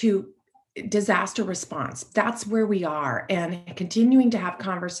disaster response. That's where we are, and continuing to have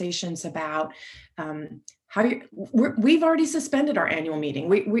conversations about we've already suspended our annual meeting.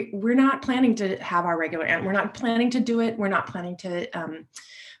 We're not planning to have our regular, and we're not planning to do it. We're not planning to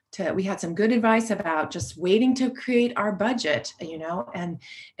we had some good advice about just waiting to create our budget, and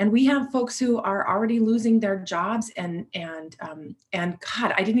we have folks who are already losing their jobs, and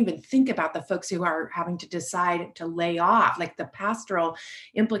God, I didn't even think about the folks who are having to decide to lay off, like the pastoral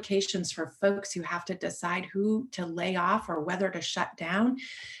implications for folks who have to decide who to lay off or whether to shut down.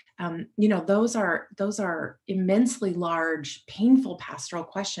 Those are immensely large, painful pastoral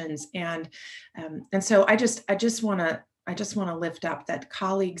questions, and so I just want to lift up that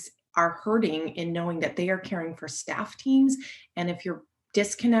colleagues are hurting in knowing that they are caring for staff teams, and if you're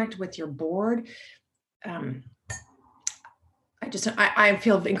disconnect with your board, I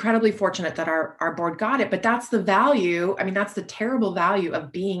feel incredibly fortunate that our board got it, but that's the value. That's the terrible value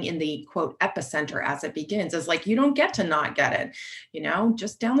of being in the quote epicenter as it begins. Is like, you don't get to not get it,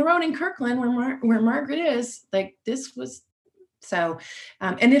 just down the road in Kirkland where Margaret is, like this was so,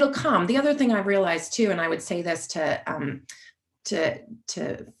 and it'll come. The other thing I realized too, and I would say this to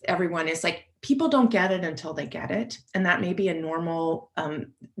everyone, is like, people don't get it until they get it. And that may be a normal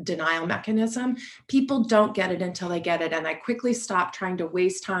denial mechanism. People don't get it until they get it. And I quickly stopped trying to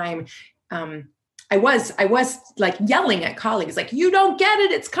waste time. I was like yelling at colleagues, like, you don't get it,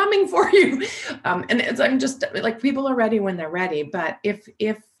 it's coming for you. I'm just like, people are ready when they're ready. But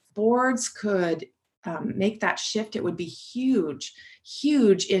if boards could make that shift, it would be huge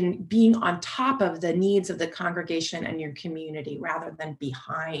in being on top of the needs of the congregation and your community rather than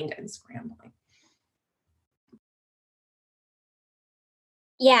behind and scrambling.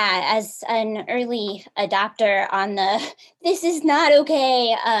 Yeah, as an early adopter on the this is not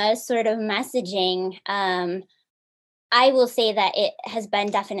okay sort of messaging, I will say that it has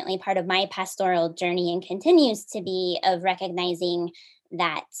been definitely part of my pastoral journey and continues to be, of recognizing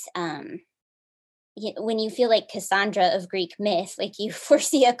that when you feel like Cassandra of Greek myth, like you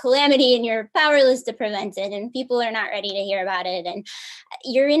foresee a calamity and you're powerless to prevent it, and people are not ready to hear about it, and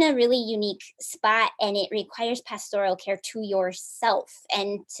you're in a really unique spot, and it requires pastoral care to yourself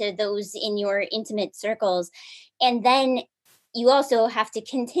and to those in your intimate circles. And then you also have to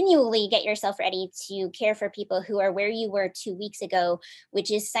continually get yourself ready to care for people who are where you were 2 weeks ago,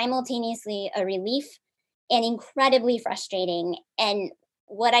 which is simultaneously a relief and incredibly frustrating. And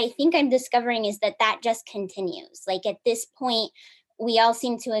what I think I'm discovering is that just continues. Like at this point, we all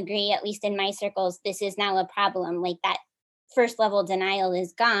seem to agree, at least in my circles, this is now a problem. Like that first level denial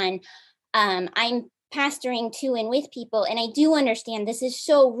is gone. I'm pastoring to and with people, and I do understand this is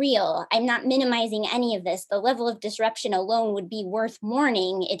so real. I'm not minimizing any of this. The level of disruption alone would be worth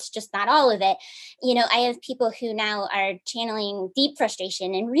mourning. It's just not all of it. I have people who now are channeling deep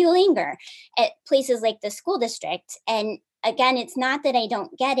frustration and real anger at places like the school district. And again, it's not that I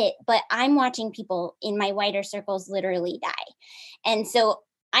don't get it, but I'm watching people in my wider circles literally die. And so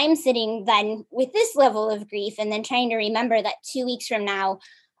I'm sitting then with this level of grief and then trying to remember that 2 weeks from now,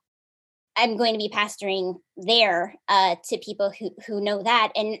 I'm going to be pastoring there to people who know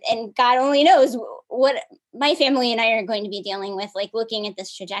that. And God only knows what my family and I are going to be dealing with, like looking at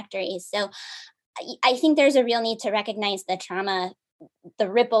this trajectory. So I think there's a real need to recognize the trauma, the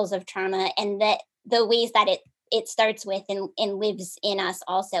ripples of trauma, and that the ways that it starts with and lives in us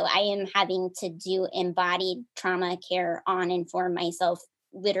also. I am having to do embodied trauma care on and for myself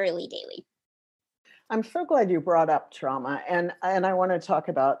literally daily. I'm so glad you brought up trauma, and I want to talk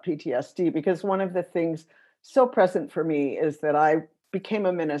about PTSD, because one of the things so present for me is that I became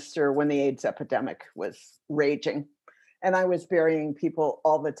a minister when the AIDS epidemic was raging, and I was burying people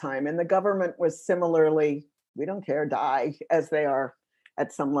all the time, and the government was similarly, we don't care, die, as they are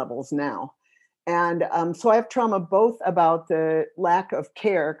at some levels now. And so I have trauma both about the lack of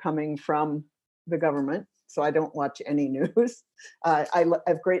care coming from the government. So I don't watch any news. I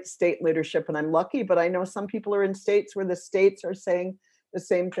have great state leadership and I'm lucky, but I know some people are in states where the states are saying the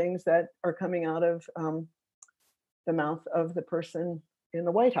same things that are coming out of the mouth of the person in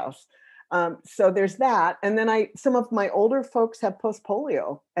the White House. So there's that. And then some of my older folks have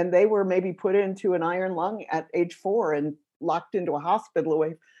post-polio, and they were maybe put into an iron lung at age 4 and locked into a hospital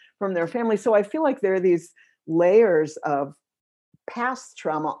away from their family. So I feel like there are these layers of past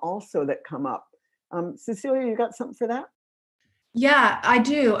trauma also that come up. Cecilia, you got something for that? Yeah, I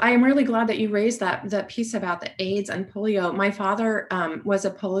do. I am really glad that you raised that piece about the AIDS and polio. My father was a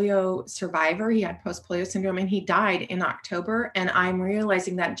polio survivor. He had post-polio syndrome and he died in October. And I'm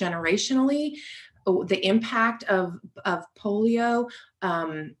realizing that generationally, the impact of polio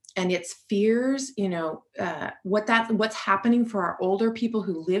and its fears, what's happening for our older people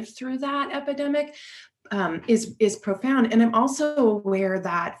who lived through that epidemic is profound. And I'm also aware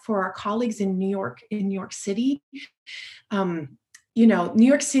that for our colleagues in New York City, New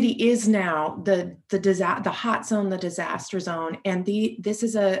York City is now the hot zone, the disaster zone, and this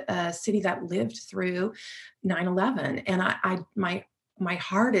is a city that lived through 9/11, and my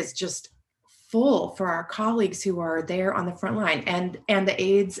heart is just full for our colleagues who are there on the front line, and the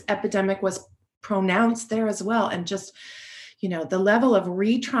AIDS epidemic was pronounced there as well, and just the level of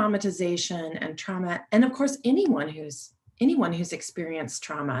re-traumatization and trauma, and of course anyone who's experienced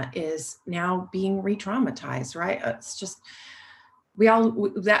trauma is now being re-traumatized, right? It's just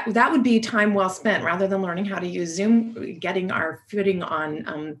that would be time well spent rather than learning how to use Zoom. Getting our footing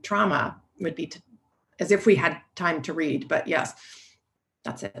on trauma would be as if we had time to read. But yes,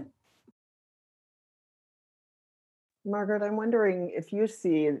 that's it. Margaret, I'm wondering if you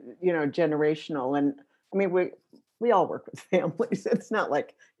see, generational, and I mean, we all work with families. It's not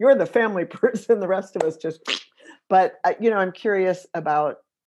like you're the family person, the rest of us just, but I'm curious about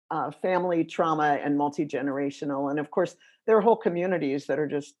family trauma and multi-generational. And of course, there are whole communities that are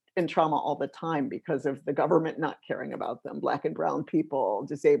just in trauma all the time because of the government not caring about them, Black and brown people,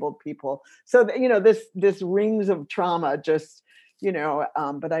 disabled people. So, this rings of trauma just,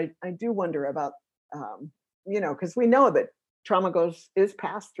 but I do wonder about, because we know that trauma is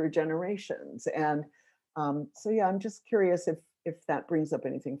passed through generations. And so, yeah, I'm just curious if that brings up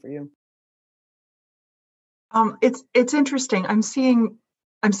anything for you. It's interesting. I'm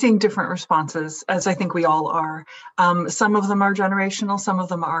seeing different responses, as I think we all are. Some of them are generational, some of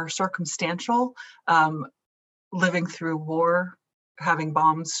them are circumstantial. Living through war, having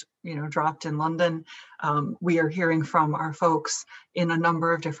bombs, dropped in London. We are hearing from our folks in a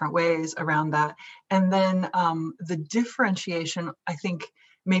number of different ways around that. And then the differentiation, I think,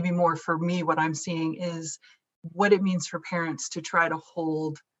 maybe more for me, what I'm seeing is what it means for parents to try to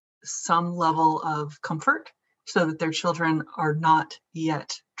hold some level of comfort so that their children are not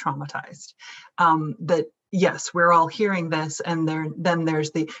yet traumatized. That yes, we're all hearing this, and then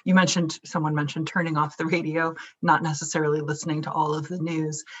there's someone mentioned turning off the radio, not necessarily listening to all of the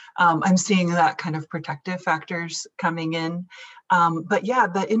news. I'm seeing that kind of protective factors coming in. But yeah,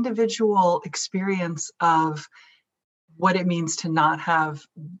 the individual experience of what it means to not have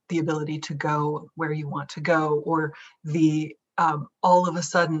the ability to go where you want to go, or the all of a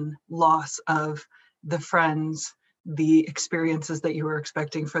sudden loss of the friends, the experiences that you were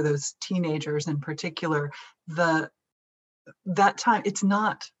expecting for those teenagers in particular, that time, it's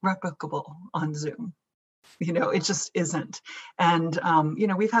not replicable on Zoom. It just isn't. And,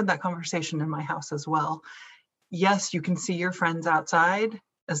 we've had that conversation in my house as well. Yes, you can see your friends outside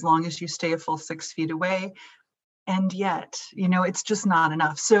as long as you stay a full 6 feet away. And yet, it's just not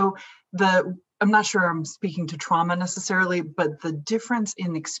enough. So I'm not sure I'm speaking to trauma necessarily, but the difference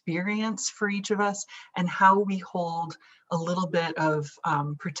in experience for each of us and how we hold a little bit of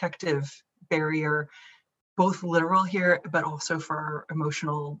protective barrier both literal here, but also for our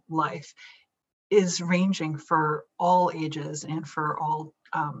emotional life, is ranging for all ages and for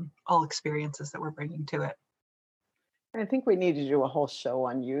all experiences that we're bringing to it. I think we need to do a whole show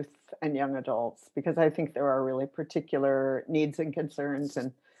on youth and young adults, because I think there are really particular needs and concerns.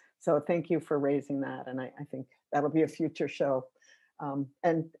 And so thank you for raising that. And I think that'll be a future show.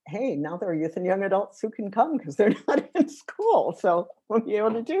 And hey, now there are youth and young adults who can come because they're not in school. So we'll be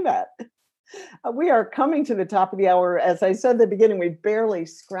able to do that. We are coming to the top of the hour. As I said at the beginning, we barely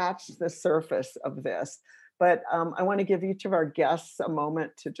scratched the surface of this. But I want to give each of our guests a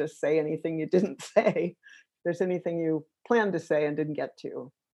moment to just say anything you didn't say. If there's anything you planned to say and didn't get to.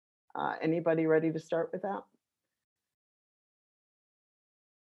 Anybody ready to start with that?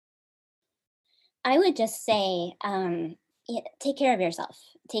 I would just say, take care of yourself.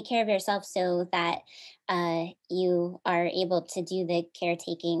 Take care of yourself so that you are able to do the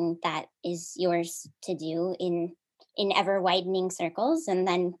caretaking that is yours to do in ever widening circles. And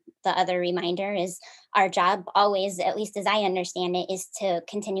then the other reminder is our job always, at least as I understand it, is to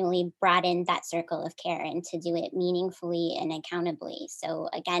continually broaden that circle of care and to do it meaningfully and accountably. So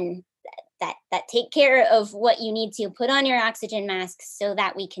again, that take care of what you need to, put on your oxygen masks so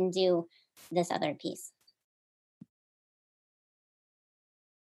that we can do this other piece.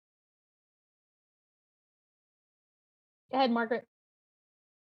 Go ahead, Margaret.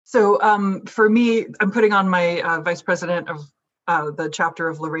 So for me, I'm putting on my vice president of the chapter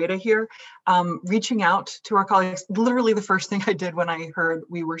of Laredo here, reaching out to our colleagues. Literally the first thing I did when I heard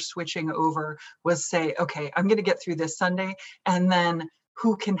we were switching over was say, okay, I'm going to get through this Sunday, and then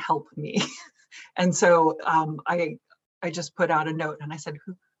who can help me? And so I just put out a note and I said,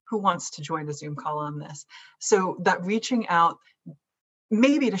 who wants to join a Zoom call on this? So that reaching out,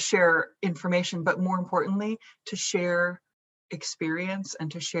 maybe to share information, but more importantly, to share experience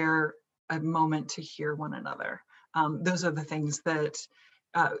and to share a moment to hear one another. Those are the things that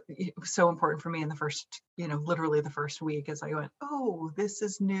so important for me in the first, literally the first week, as I went, oh, this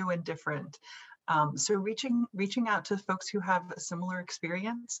is new and different. So reaching out to folks who have a similar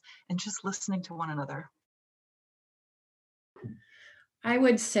experience and just listening to one another. I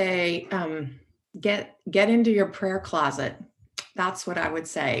would say get into your prayer closet. That's what I would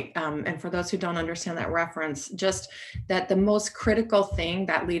say. And for those who don't understand that reference, just that the most critical thing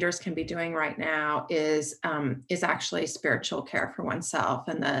that leaders can be doing right now is actually spiritual care for oneself.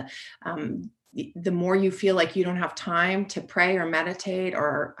 And the more you feel like you don't have time to pray or meditate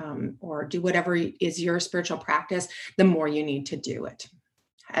or do whatever is your spiritual practice, the more you need to do it.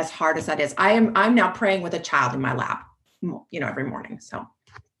 As hard as that is, I'm now praying with a child in my lap, every morning. So.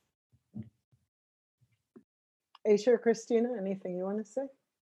 Aisha or Christina, anything you want to say?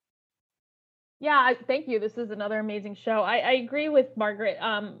 Yeah, thank you. This is another amazing show. I agree with Margaret.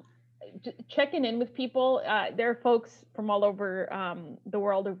 Checking in with people. There are folks from all over the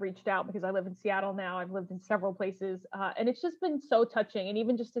world who've reached out, because I live in Seattle now. I've lived in several places, and it's just been so touching. And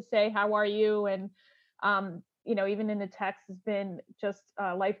even just to say, how are you? And, even in the text has been just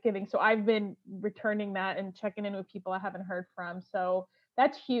life-giving. So I've been returning that and checking in with people I haven't heard from. So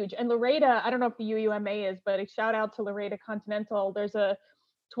that's huge. And Laredo, I don't know if the UUMA is, but a shout out to Laredo Continental. There's a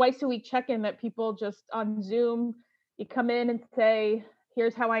twice a week check-in that people just on Zoom, you come in and say,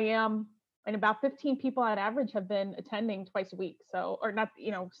 here's how I am. And about 15 people on average have been attending twice a week. So, or not,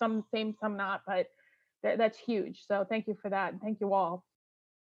 some same, some not, but that's huge. So thank you for that. And thank you all.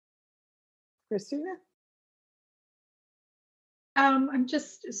 Christina? I'm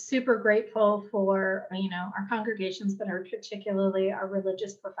just super grateful for, our congregations, but particularly our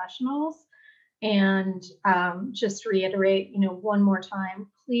religious professionals. And just reiterate, one more time,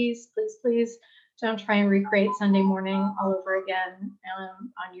 please, please, please don't try and recreate Sunday morning all over again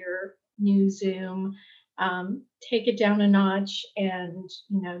on your new Zoom. Take it down a notch and,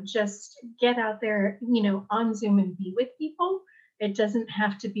 just get out there, on Zoom and be with people. It doesn't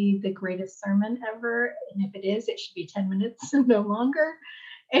have to be the greatest sermon ever. And if it is, it should be 10 minutes and no longer.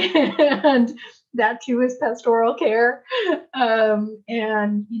 And that too is pastoral care.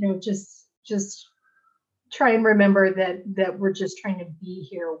 And, just try and remember that we're just trying to be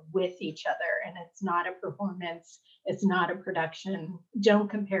here with each other, and it's not a performance. It's not a production. Don't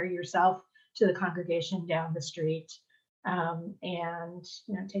compare yourself to the congregation down the street, and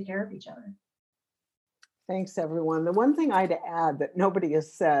take care of each other. Thanks, everyone. The one thing I'd add that nobody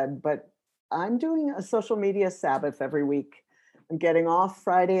has said, but I'm doing a social media Sabbath every week. I'm getting off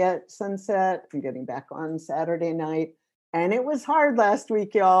Friday at sunset. I'm getting back on Saturday night. And it was hard last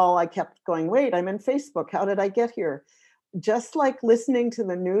week, y'all. I kept going, wait, I'm in Facebook. How did I get here? Just like listening to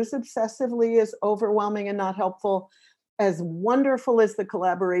the news obsessively is overwhelming and not helpful, as wonderful as the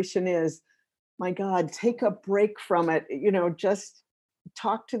collaboration is, my God, take a break from it. Just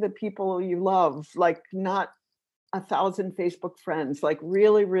talk to the people you love, like not 1,000 Facebook friends, like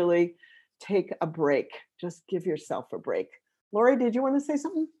really, really take a break. Just give yourself a break. Lori, did you want to say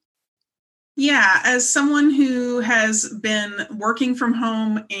something? Yeah, as someone who has been working from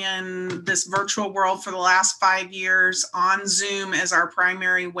home in this virtual world for the last 5 years on Zoom as our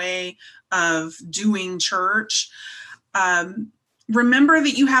primary way of doing church, remember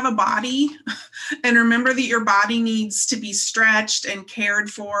that you have a body and remember that your body needs to be stretched and cared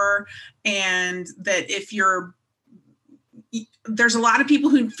for, and that there's a lot of people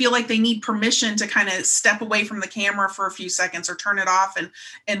who feel like they need permission to kind of step away from the camera for a few seconds or turn it off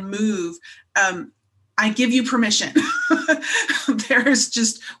and move. I give you permission.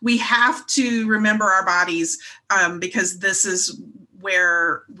 We have to remember our bodies because this is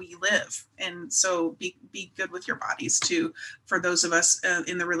where we live. And so be good with your bodies too. For those of us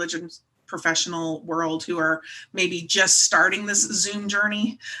in the religion professional world who are maybe just starting this Zoom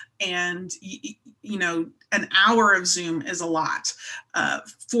journey, and an hour of Zoom is a lot.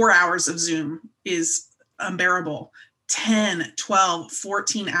 4 hours of Zoom is unbearable. 10, 12,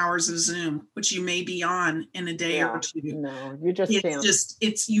 14 hours of Zoom, which you may be on in a day or two. No, you just can't.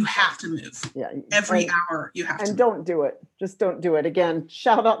 You have to move. Yeah. Every hour you have to move. And don't do it. Just don't do it. Again,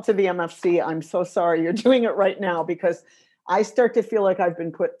 shout out to the MFC. I'm so sorry you're doing it right now, because I start to feel like I've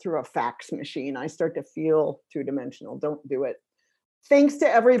been put through a fax machine. I start to feel two-dimensional. Don't do it. Thanks to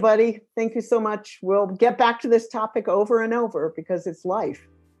everybody. Thank you so much. We'll get back to this topic over and over because it's life.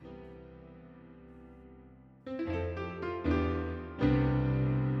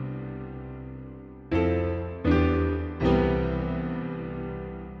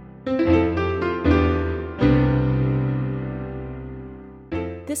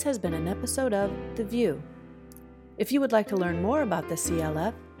 This has been an episode of The VUU. If you would like to learn more about the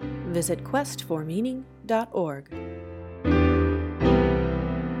CLF, visit questformeaning.org.